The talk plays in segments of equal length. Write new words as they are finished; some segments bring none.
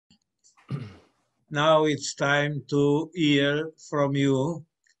Now it's time to hear from you,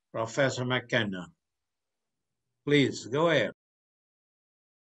 Professor McKenna. Please, go ahead.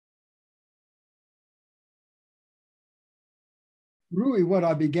 Really, what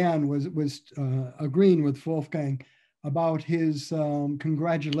I began was agreeing with Wolfgang about his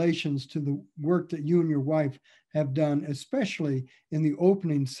congratulations to the work that you and your wife have done, especially in the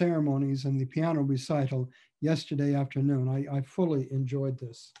opening ceremonies and the piano recital yesterday afternoon. I fully enjoyed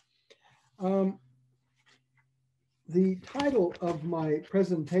this. The title of my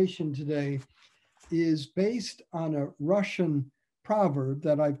presentation today is based on a Russian proverb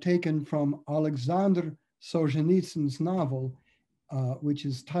that I've taken from Aleksandr Solzhenitsyn's novel, which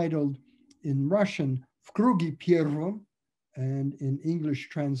is titled in Russian, в круге первом, and in English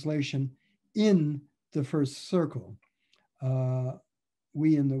translation, in the first circle.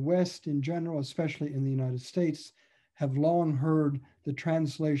 We in the West in general, especially in the United States, have long heard the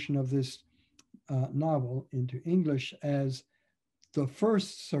translation of this novel into English as the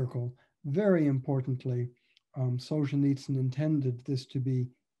first circle. Very importantly, Solzhenitsyn intended this to be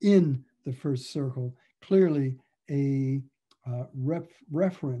in the first circle, clearly a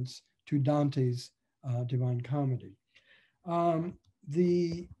reference to Dante's Divine Comedy.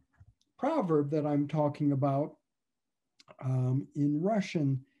 The proverb that I'm talking about in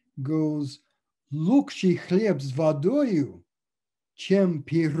Russian goes «Лучше хлеб с водою, чем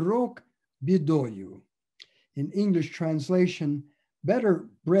пирог бедою». In English translation, better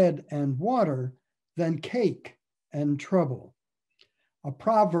bread and water than cake and trouble. A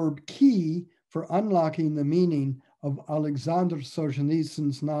proverb key for unlocking the meaning of Aleksandr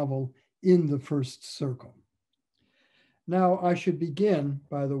Solzhenitsyn's novel, In the First Circle. Now, I should begin,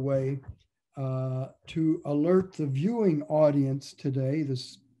 by the way, to alert the viewing audience today,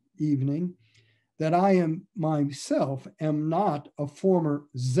 this evening, that I myself am not a former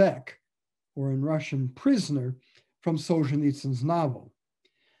zek, or in Russian, prisoner, from Solzhenitsyn's novel.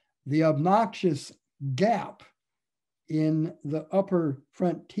 The obnoxious gap in the upper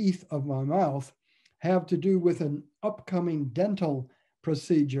front teeth of my mouth have to do with an upcoming dental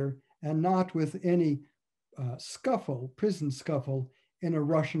procedure and not with any prison scuffle in a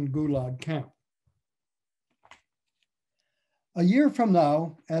Russian gulag camp. A year from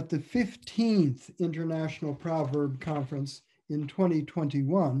now, at the 15th International Proverb Conference in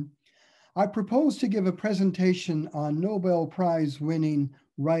 2021, I propose to give a presentation on Nobel Prize-winning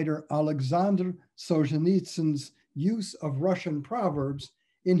writer Aleksandr Solzhenitsyn's use of Russian proverbs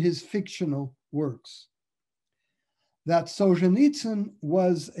in his fictional works. That Solzhenitsyn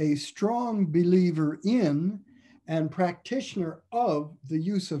was a strong believer in and practitioner of the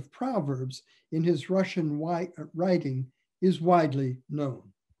use of proverbs in his Russian writing is widely known.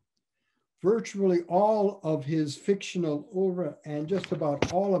 Virtually all of his fictional oeuvre and just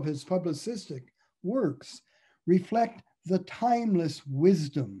about all of his publicistic works reflect the timeless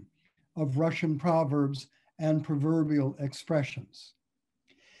wisdom of Russian proverbs and proverbial expressions.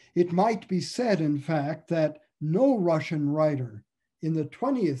 It might be said, in fact, that no Russian writer in the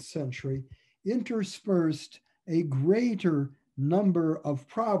 20th century interspersed a greater number of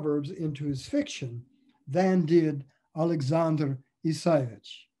proverbs into his fiction than did Alexander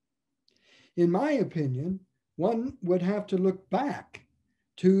Isayevich. In my opinion, one would have to look back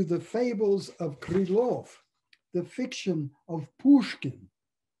to the fables of Krylov, the fiction of Pushkin,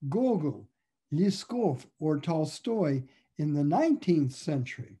 Gogol, Liskov, or Tolstoy in the 19th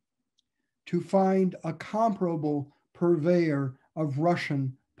century to find a comparable purveyor of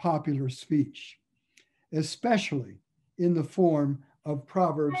Russian popular speech, especially in the form of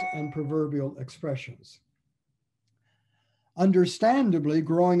proverbs and proverbial expressions. Understandably,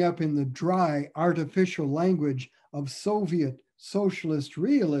 growing up in the dry, artificial language of Soviet socialist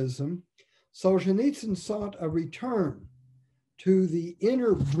realism, Solzhenitsyn sought a return to the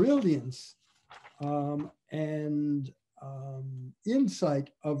inner brilliance and insight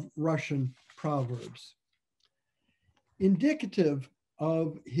of Russian proverbs. Indicative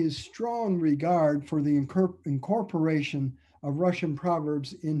of his strong regard for the incorporation of Russian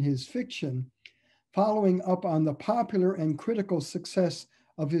proverbs in his fiction, following up on the popular and critical success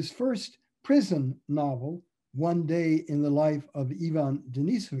of his first prison novel, One Day in the Life of Ivan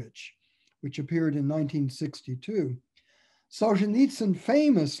Denisovich, which appeared in 1962, Solzhenitsyn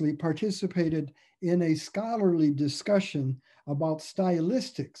famously participated in a scholarly discussion about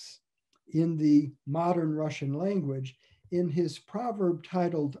stylistics in the modern Russian language in his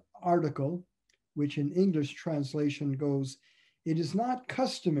proverb-titled article, which in English translation goes, "It is not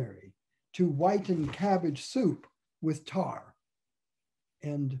customary to whiten cabbage soup with tar,"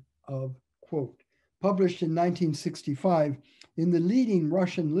 end of quote. Published in 1965 in the leading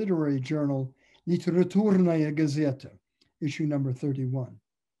Russian literary journal, Literaturnaya Gazeta, issue number 31.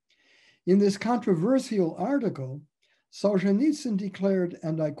 In this controversial article, Solzhenitsyn declared,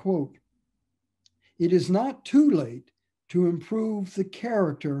 and I quote, "It is not too late to improve the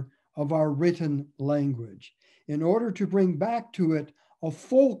character of our written language in order to bring back to it a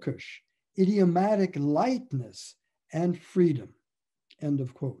folkish, idiomatic lightness and freedom," end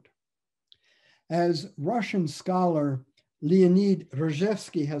of quote. As Russian scholar Leonid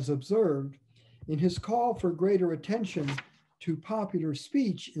Rozhevsky has observed, in his call for greater attention to popular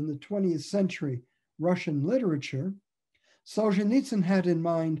speech in the 20th century Russian literature, Solzhenitsyn had in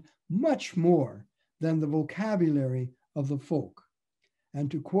mind much more than the vocabulary of the folk.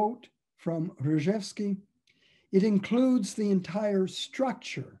 And to quote from Rozhevsky, "It includes the entire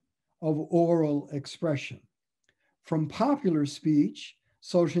structure of oral expression. From popular speech,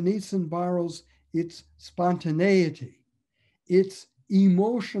 Solzhenitsyn borrows its spontaneity, its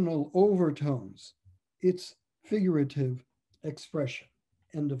emotional overtones, its figurative expression,"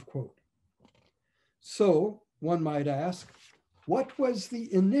 end of quote. So one might ask, what was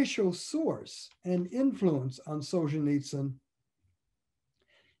the initial source and influence on Solzhenitsyn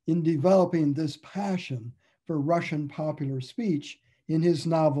in developing this passion for Russian popular speech in his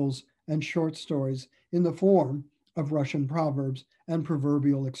novels and short stories in the form of Russian proverbs and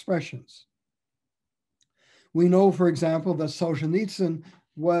proverbial expressions? We know, for example, that Solzhenitsyn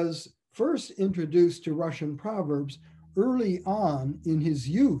was first introduced to Russian proverbs early on in his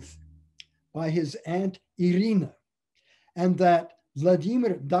youth by his aunt Irina, and that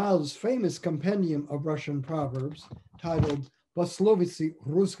Vladimir Dal's famous compendium of Russian proverbs, titled Poslovitsy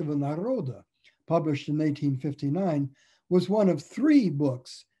Russkого Naroda, published in 1859, was one of 3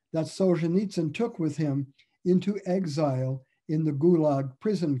 books that Solzhenitsyn took with him into exile in the Gulag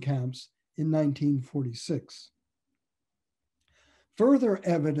prison camps in 1946. Further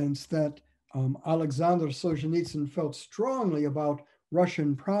evidence that Aleksandr Solzhenitsyn felt strongly about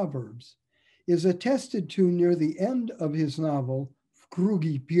Russian proverbs is attested to near the end of his novel, В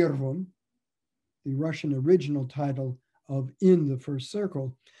круге первом, the Russian original title of In the First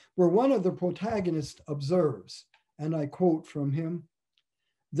Circle, where one of the protagonists observes, and I quote from him,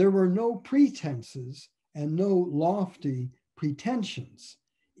 "There were no pretenses and no lofty pretensions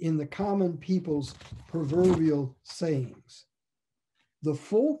in the common people's proverbial sayings. The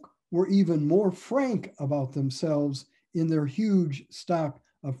folk were even more frank about themselves in their huge stock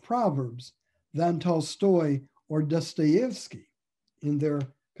of proverbs than Tolstoy or Dostoevsky in their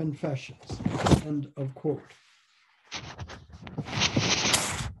confessions," end of quote.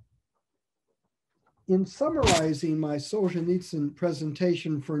 In summarizing my Solzhenitsyn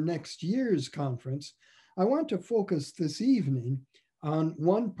presentation for next year's conference, I want to focus this evening on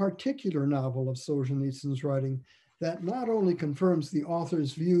one particular novel of Solzhenitsyn's writing that not only confirms the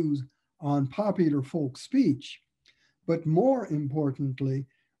author's views on popular folk speech, but more importantly,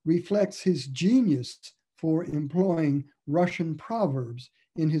 reflects his genius for employing Russian proverbs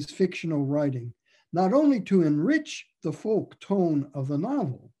in his fictional writing, not only to enrich the folk tone of the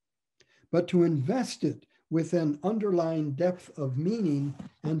novel, but to invest it with an underlying depth of meaning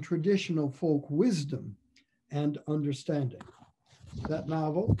and traditional folk wisdom and understanding. That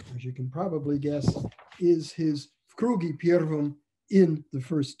novel, as you can probably guess, is his В круге первом, In the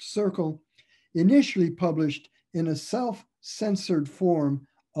First Circle, initially published in a self-censored form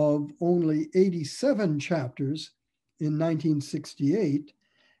of only 87 chapters in 1968,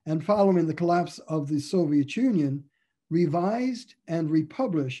 and following the collapse of the Soviet Union, revised and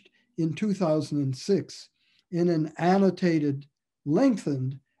republished in 2006 in an annotated,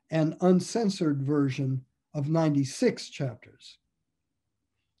 lengthened, and uncensored version of 96 chapters.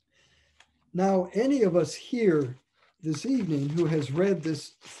 Now, any of us here this evening who has read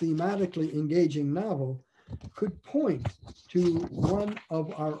this thematically engaging novel could point to one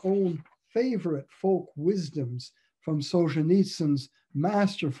of our own favorite folk wisdoms from Solzhenitsyn's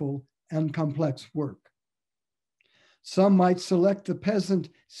masterful and complex work. Some might select the peasant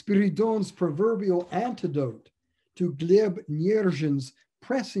Spiridon's proverbial antidote to Gleb Nyerzhin's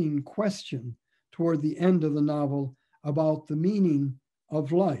pressing question toward the end of the novel about the meaning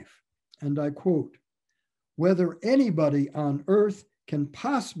of life. And I quote, "Whether anybody on earth can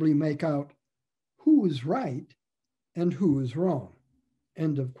possibly make out who is right and who is wrong,"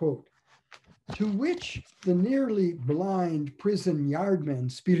 end of quote. To which the nearly blind prison yardman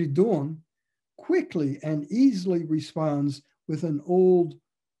Spiridon quickly and easily responds with an old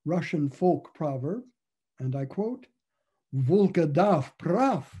Russian folk proverb, and I quote, "Volkodav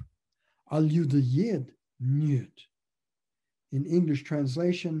prav, a людоед нет." In English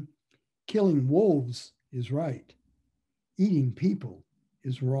translation, killing wolves is right, eating people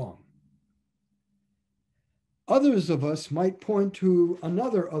is wrong. Others of us might point to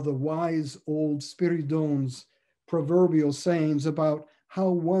another of the wise old Spiridon's proverbial sayings about how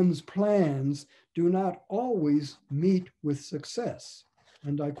one's plans do not always meet with success.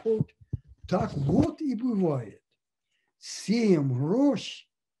 And I quote, "Так вот и бывает. Сеем рожь,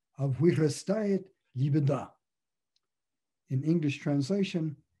 а вырастает лебеда." In English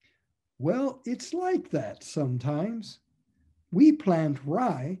translation, well, it's like that sometimes. We plant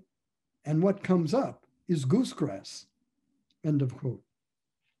rye, and what comes up is goosegrass. End of quote.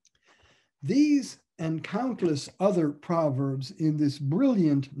 These and countless other proverbs in this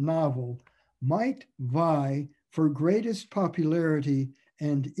brilliant novel might vie for greatest popularity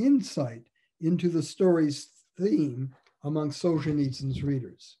and insight into the story's theme among Solzhenitsyn's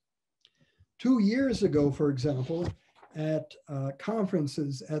readers. 2 years ago, for example, at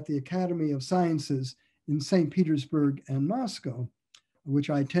conferences at the Academy of Sciences in St. Petersburg and Moscow, which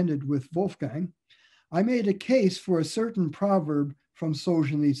I attended with Wolfgang, I made a case for a certain proverb from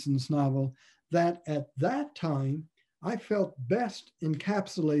Solzhenitsyn's novel that at that time I felt best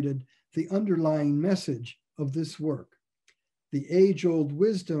encapsulated the underlying message of this work, the age-old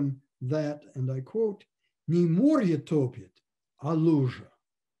wisdom that, and I quote, "Не море топит, а лужа."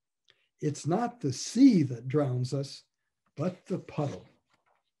 It's not the sea that drowns us, but the puddle.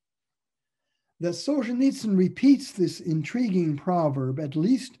 That Solzhenitsyn repeats this intriguing proverb at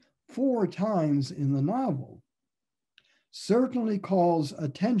least 4 times in the novel certainly calls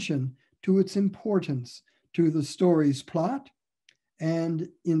attention to its importance to the story's plot and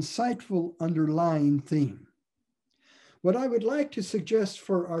insightful underlying theme. What I would like to suggest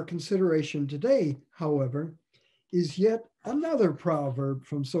for our consideration today, however, is yet another proverb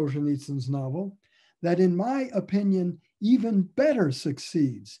from Solzhenitsyn's novel that, in my opinion, even better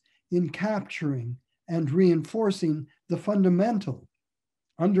succeeds in capturing and reinforcing the fundamental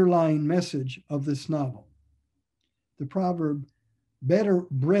underlying message of this novel. The proverb, "Better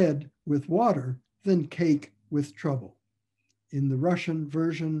bread with water than cake with trouble." In the Russian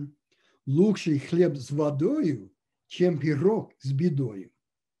version, "Лучше хлеб с водою, чем пирог с бедою."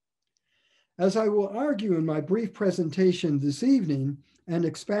 As I will argue in my brief presentation this evening and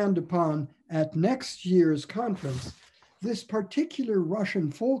expand upon at next year's conference, this particular Russian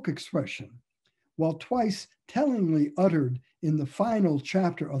folk expression, while twice tellingly uttered in the final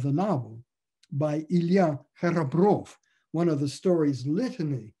chapter of the novel by Ilya Kharabrov, one of the story's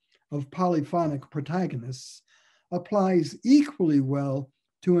litany of polyphonic protagonists, applies equally well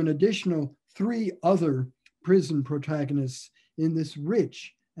to an additional 3 other prison protagonists in this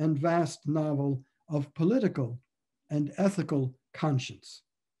rich and vast novel of political and ethical conscience.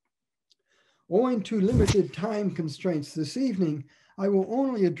 Owing to limited time constraints this evening, I will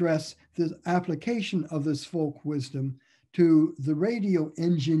only address the application of this folk wisdom to the radio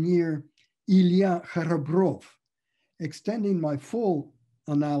engineer Ilya Kharabrov, extending my full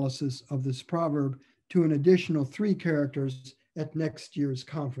analysis of this proverb to an additional 3 characters at next year's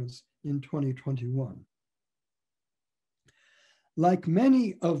conference in 2021. Like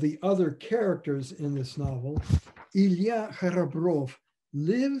many of the other characters in this novel, Ilya Kharabrov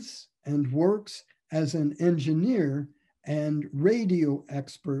lives and works as an engineer and radio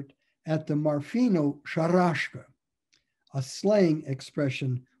expert at the Marfino Sharashka, a slang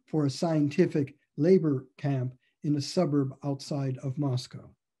expression for a scientific labor camp in a suburb outside of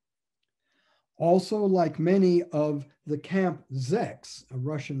Moscow. Also, like many of the camp zeks, a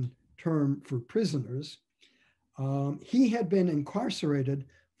Russian term for prisoners, he had been incarcerated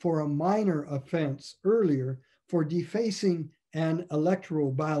for a minor offense earlier for defacing an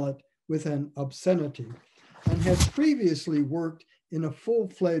electoral ballot with an obscenity, and had previously worked in a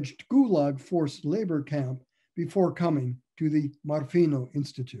full-fledged Gulag forced labor camp before coming to the Marfino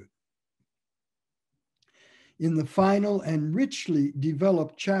Institute. In the final and richly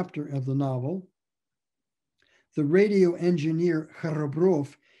developed chapter of the novel, the radio engineer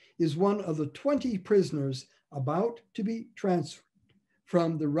Kharabrov is one of the 20 prisoners about to be transferred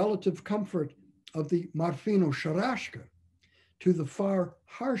from the relative comfort of the Marfino Sharashka to the far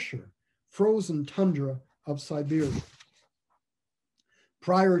harsher frozen tundra of Siberia.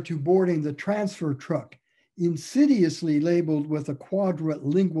 Prior to boarding the transfer truck, insidiously labeled with a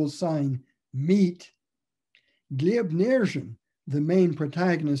quadrilingual sign, meat, Gleb Nerzhin, the main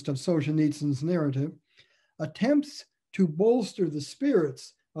protagonist of Solzhenitsyn's narrative, attempts to bolster the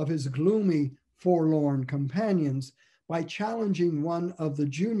spirits of his gloomy, forlorn companions by challenging one of the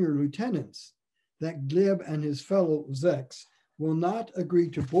junior lieutenants that Gleb and his fellow zeks will not agree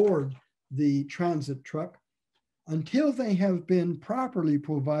to board the transit truck until they have been properly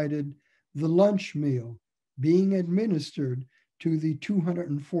provided the lunch meal being administered to the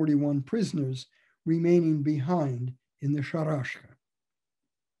 241 prisoners remaining behind in the Sharashka.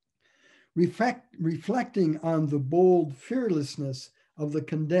 Reflecting on the bold fearlessness of the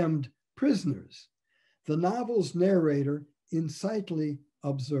condemned prisoners, the novel's narrator insightfully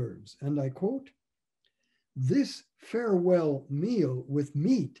observes, and I quote, "This farewell meal with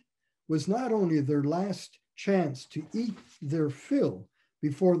meat was not only their last chance to eat their fill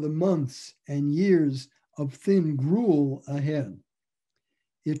before the months and years of thin gruel ahead.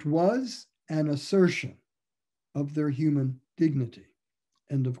 It was an assertion of their human dignity,"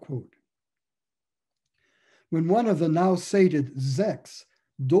 end of quote. When one of the now sated Zeks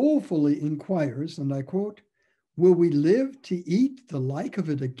dolefully inquires, and I quote, "Will we live to eat the like of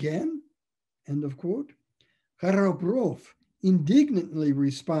it again?" end of quote. Kharabrov indignantly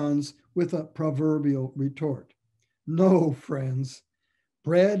responds with a proverbial retort. "No, friends,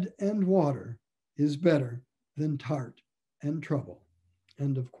 bread and water is better than tart and trouble,"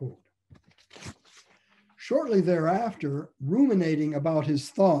 end of quote. Shortly thereafter, ruminating about his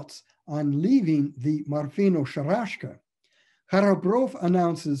thoughts on leaving the Marfino Sharashka, Kharabrov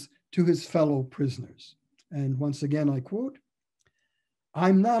announces to his fellow prisoners, and once again I quote,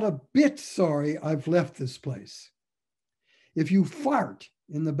 "I'm not a bit sorry I've left this place. If you fart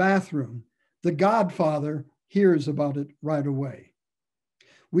in the bathroom, the Godfather hears about it right away.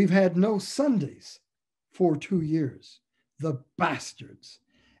 We've had no Sundays for 2 years, the bastards,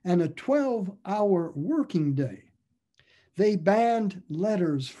 and a 12-hour working day. They banned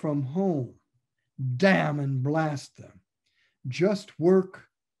letters from home. Damn and blast them. Just work,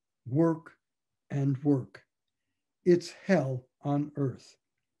 work, and work. It's hell on earth,"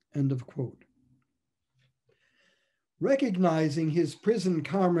 end of quote. Recognizing his prison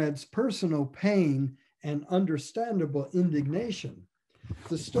comrades' personal pain and understandable indignation,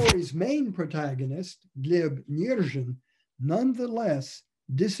 the story's main protagonist, Gleb Nirzhin, nonetheless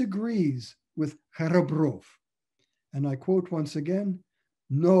disagrees with Kharabrov. And I quote once again,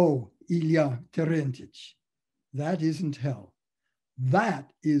 "No, Ilya Terentich, that isn't hell.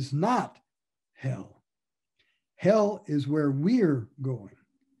 That is not hell. Hell is where we're going.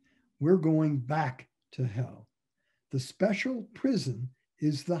 We're going back to hell. The special prison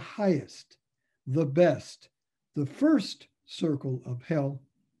is the highest, the best, the first circle of hell.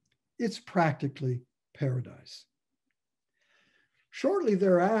 It's practically paradise." Shortly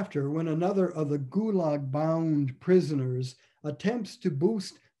thereafter, when another of the gulag-bound prisoners attempts to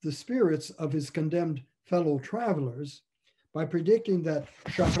boost the spirits of his condemned fellow travelers by predicting that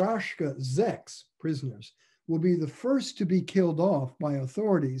Sharashka Zeks prisoners will be the first to be killed off by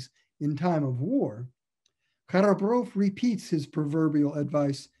authorities in time of war, Kharabrov repeats his proverbial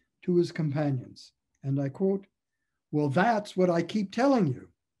advice to his companions, and I quote, "Well, that's what I keep telling you.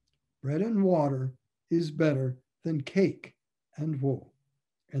 Bread and water is better than cake and wool,"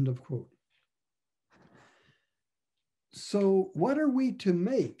 end of quote. So what are we to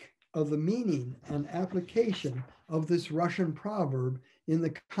make of the meaning and application of this Russian proverb in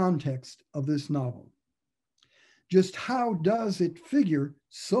the context of this novel? Just how does it figure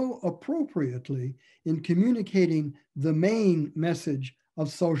so appropriately in communicating the main message of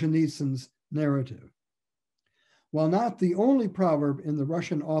Solzhenitsyn's narrative? While not the only proverb in the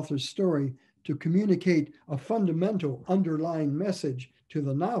Russian author's story to communicate a fundamental underlying message to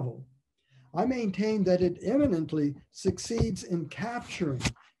the novel, I maintain that it eminently succeeds in capturing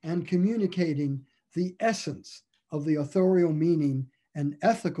and communicating the essence of the authorial meaning and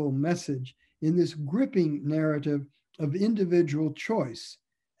ethical message in this gripping narrative of individual choice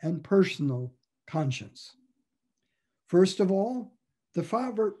and personal conscience. First of all, the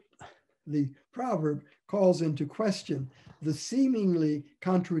proverb calls into question the seemingly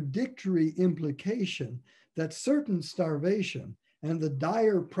contradictory implication that certain starvation and the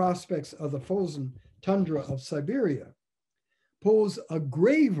dire prospects of the frozen tundra of Siberia pose a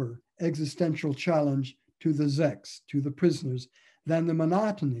graver existential challenge to the Zeks, to the prisoners, than the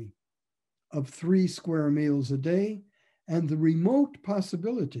monotony of 3 square meals a day and the remote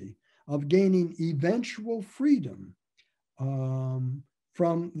possibility of gaining eventual freedom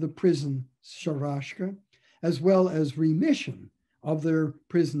from the prison Sharashka, as well as remission of their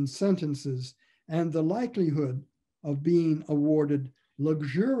prison sentences and the likelihood of being awarded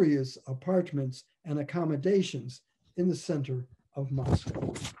luxurious apartments and accommodations in the center of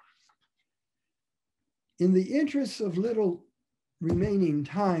Moscow. In the interests of little remaining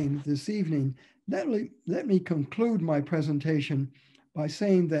time this evening, let me conclude my presentation by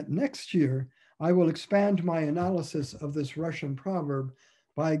saying that next year I will expand my analysis of this Russian proverb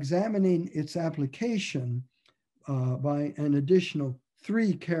by examining its application by an additional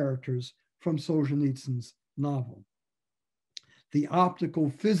 3 characters from Solzhenitsyn's novel. The optical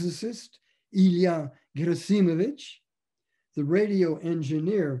physicist Ilya Gerasimovich, the radio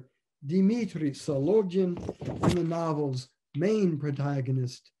engineer Dmitry Solodin, and the novel's main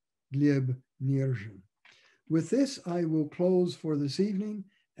protagonist, Gleb Nirzhin. With this, I will close for this evening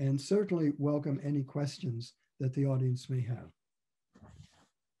and certainly welcome any questions that the audience may have.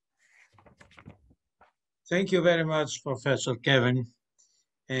 Thank you very much, Professor Kevin.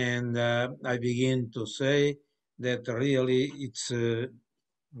 And I begin to say that really it's a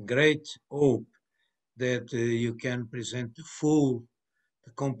great hope that you can present the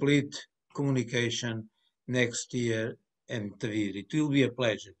complete communication next year in Tavir. It will be a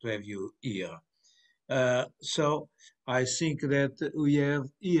pleasure to have you here. So I think that we have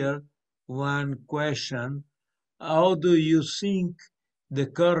here one question. How do you think the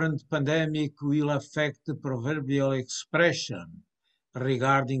current pandemic will affect the proverbial expression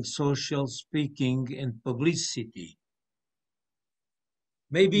regarding social speaking and publicity?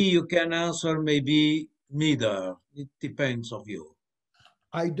 Maybe you can answer, maybe neither. It depends on you.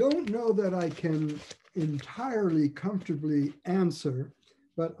 I don't know that I can entirely comfortably answer,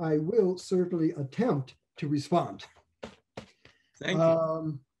 but I will certainly attempt to respond. Thank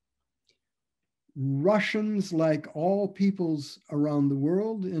you. Russians, like all peoples around the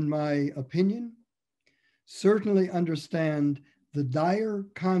world, in my opinion, certainly understand the dire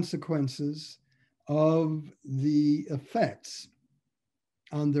consequences of the effects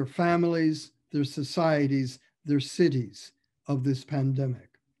on their families, their societies, their cities of this pandemic.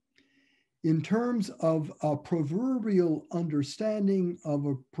 In terms of a proverbial understanding of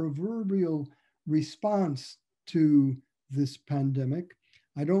a proverbial response to this pandemic,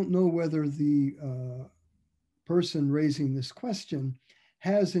 I don't know whether the person raising this question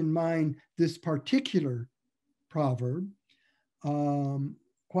has in mind this particular proverb.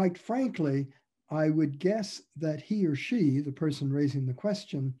 Quite frankly, I would guess that he or she, the person raising the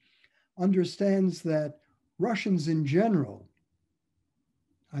question, understands that Russians in general,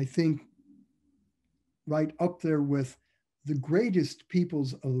 I think right up there with the greatest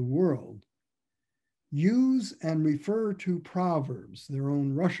peoples of the world, use and refer to proverbs, their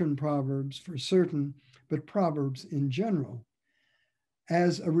own Russian proverbs for certain, but proverbs in general,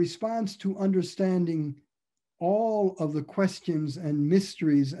 as a response to understanding all of the questions and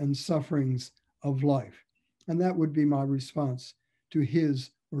mysteries and sufferings of life. And that would be my response to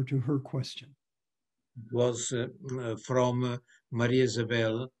his or to her question. It was from Maria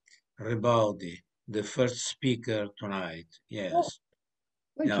Isabel Ribaldi, the first speaker tonight. Yes. Oh,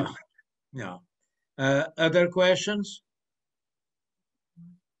 thank you. Yeah. Other questions?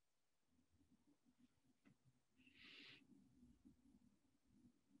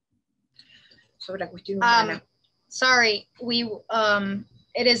 Sorry,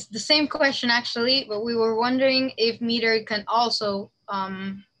 it is the same question actually, but we were wondering if Meter can also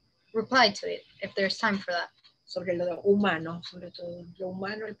reply to it, if there's time for that. Sobre lo humano, sobre todo lo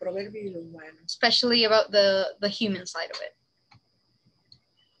humano, el proverbio y lo humano. Especially about the human side of it.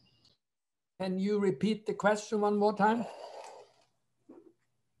 Can you repeat the question one more time?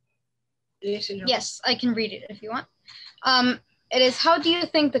 Yes, I can read it if you want. It is, how do you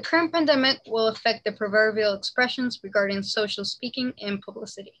think the current pandemic will affect the proverbial expressions regarding social speaking and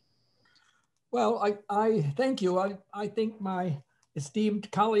publicity? Well, I thank you. I think my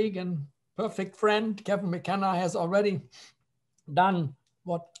esteemed colleague and perfect friend, Kevin McKenna, has already done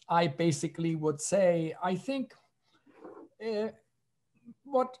what I basically would say. I think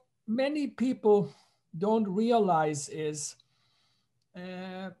what many people don't realize is,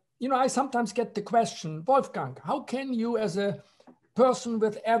 I sometimes get the question, Wolfgang, how can you as a person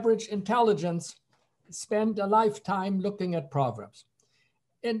with average intelligence spend a lifetime looking at Proverbs?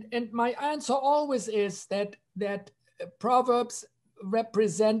 And my answer always is that Proverbs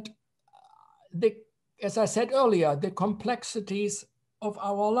represent as I said earlier, the complexities of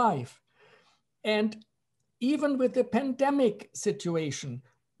our life. And even with the pandemic situation,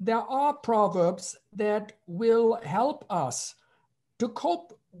 there are Proverbs that will help us to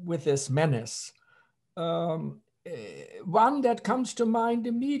cope with this menace. One that comes to mind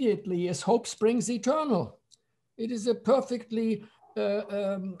immediately is hope springs eternal. It is a perfectly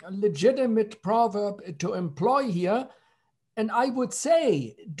legitimate proverb to employ here. And I would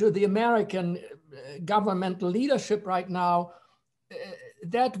say to the American governmental leadership right now,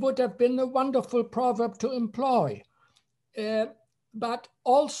 that would have been a wonderful proverb to employ. But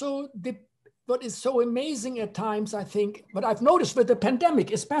also what is so amazing at times, I think, what I've noticed with the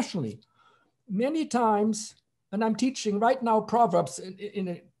pandemic especially, many times, and I'm teaching right now Proverbs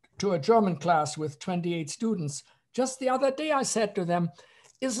to a German class with 28 students. Just the other day I said to them,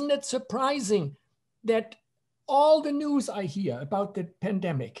 isn't it surprising that all the news I hear about the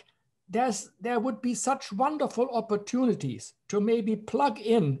pandemic, there would be such wonderful opportunities to maybe plug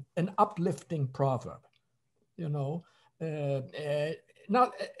in an uplifting proverb, you know.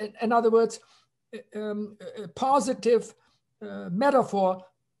 Not, in other words, a positive metaphor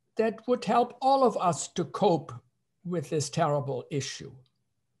that would help all of us to cope with this terrible issue,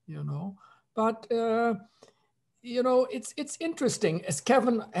 you know. But you know, it's interesting, as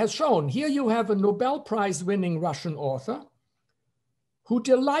Kevin has shown. Here you have a Nobel Prize-winning Russian author who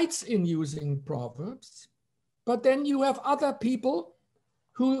delights in using proverbs, but then you have other people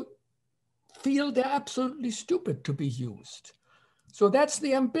who feel they're absolutely stupid to be used. So that's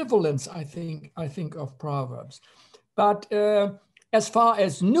the ambivalence, I think of proverbs. But as far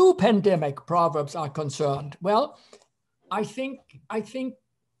as new pandemic proverbs are concerned, well, I think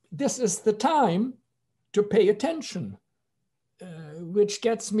this is the time to pay attention, which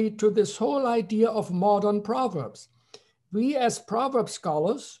gets me to this whole idea of modern proverbs. We as proverb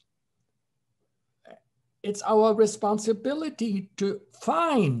scholars, it's our responsibility to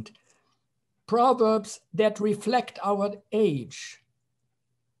find proverbs that reflect our age.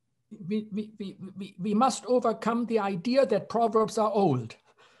 We must overcome the idea that proverbs are old,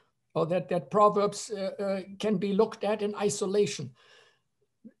 or that proverbs can be looked at in isolation.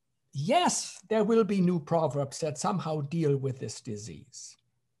 Yes, there will be new proverbs that somehow deal with this disease,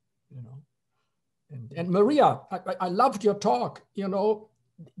 you know. And Maria, I loved your talk, you know,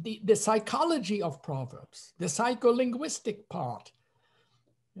 the psychology of proverbs, the psycholinguistic part,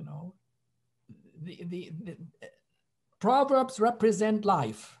 you know, the proverbs represent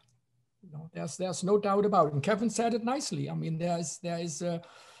life. You know, there's no doubt about it. And Kevin said it nicely. I mean,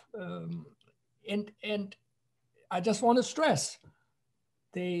 and I just want to stress,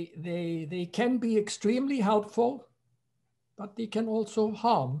 they can be extremely helpful, but they can also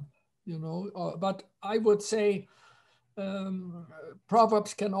harm, you know. But I would say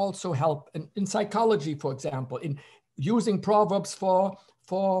proverbs can also help in psychology, for example, in using proverbs for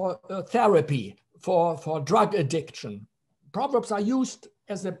therapy, for drug addiction. Proverbs are used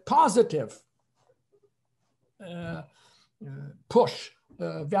as a positive push,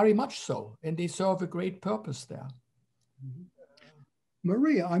 very much so, and they serve a great purpose there.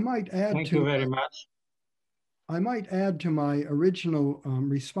 Maria, I might add Thank you very much. I might add to my original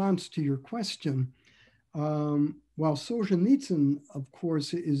response to your question. While Solzhenitsyn, of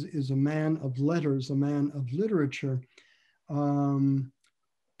course, is a man of letters, a man of literature, Putin,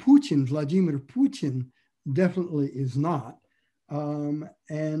 Vladimir Putin, definitely is not.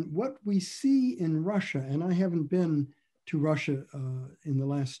 And what we see in Russia, and I haven't been to Russia in the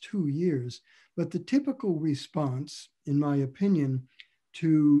last 2 years, but the typical response, in my opinion,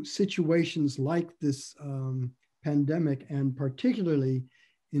 to situations like this pandemic, and particularly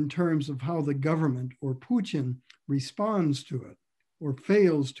in terms of how the government or Putin responds to it or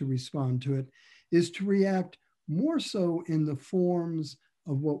fails to respond to it, is to react more so in the forms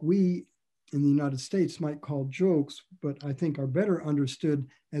of what we in the United States might call jokes, but I think are better understood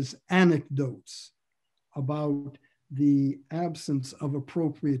as anecdotes about the absence of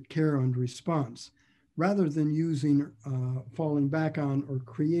appropriate care and response, rather than using, falling back on or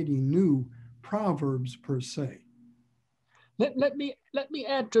creating new proverbs per se. Let me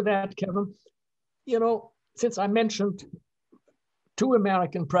add to that, Kevin. You know, since I mentioned 2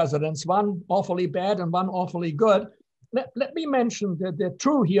 American presidents, one awfully bad and one awfully good, let me mention the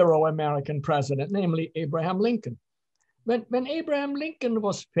true hero American president, namely Abraham Lincoln. When Abraham Lincoln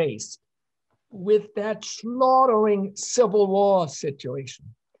was faced with that slaughtering Civil War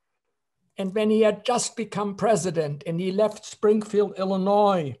situation, and when he had just become president and he left Springfield,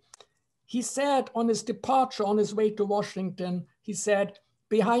 Illinois, he said on his departure, on his way to Washington, he said,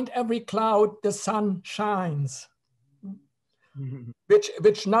 "Behind every cloud, the sun shines." Mm-hmm.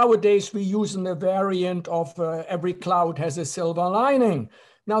 Which nowadays we use in a variant of every cloud has a silver lining.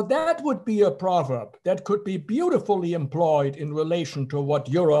 Now that would be a proverb that could be beautifully employed in relation to what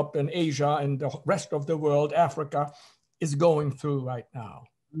Europe and Asia and the rest of the world, Africa, is going through right now.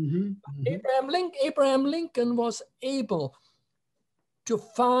 Mm-hmm. Mm-hmm. Abraham Lincoln was able to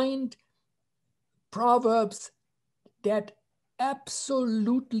find proverbs that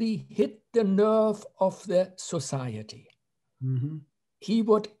absolutely hit the nerve of the society. Mm-hmm. He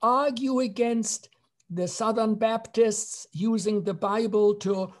would argue against the Southern Baptists using the Bible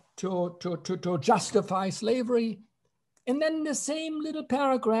to justify slavery. And then in the same little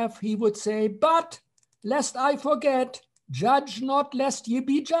paragraph, he would say, "But lest I forget, judge not lest ye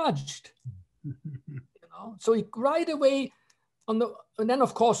be judged." You know? So he right away and then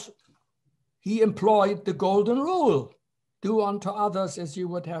of course, he employed the golden rule: do unto others as you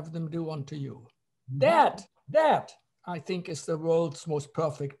would have them do unto you. That I think, is the world's most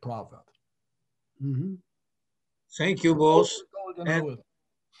perfect proverb. Mhm. Thank you both. Golden And- rule.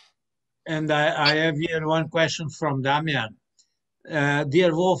 And I have here one question from Damian.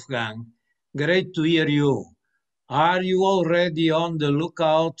 Dear Wolfgang, great to hear you. Are you already on the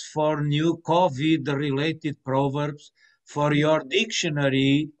lookout for new COVID-related proverbs for your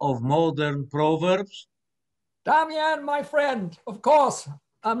dictionary of modern proverbs? Damian, my friend, of course,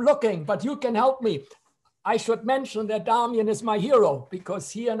 I'm looking, but you can help me. I should mention that Damian is my hero because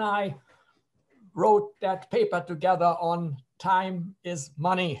he and I wrote that paper together on time is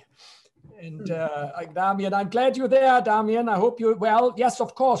money. And Damian, I'm glad you're there, Damian. I hope you're well. Yes,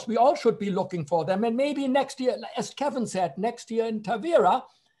 of course, we all should be looking for them. And maybe next year, as Kevin said, next year in Tavira,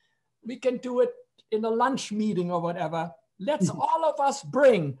 we can do it in a lunch meeting or whatever. Let's all of us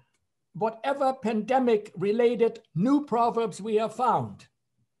bring whatever pandemic-related new proverbs we have found.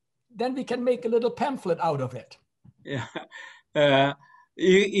 Then we can make a little pamphlet out of it. Yeah.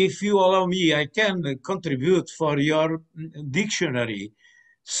 If you allow me, I can contribute for your dictionary,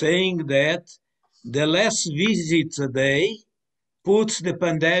 saying that the less visits a day puts the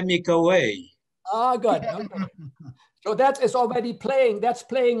pandemic away. Ah, good. Okay. So that is already playing. That's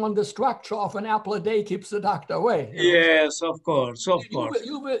playing on the structure of an apple a day keeps the doctor away. You know? Yes, of course, of course.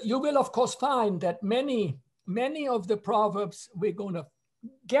 You will, of course, find that many of the proverbs we're going to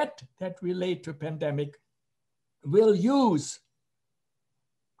get that relate to pandemic will use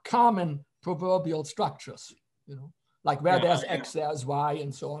common proverbial structures. You know, like where there's X, there's Y,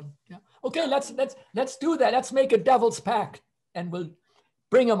 and so on. Yeah. Okay, let's do that. Let's make a devil's pact, and we'll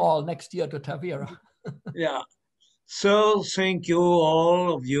bring them all next year to Tavira. Yeah. So thank you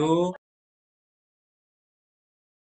all of you.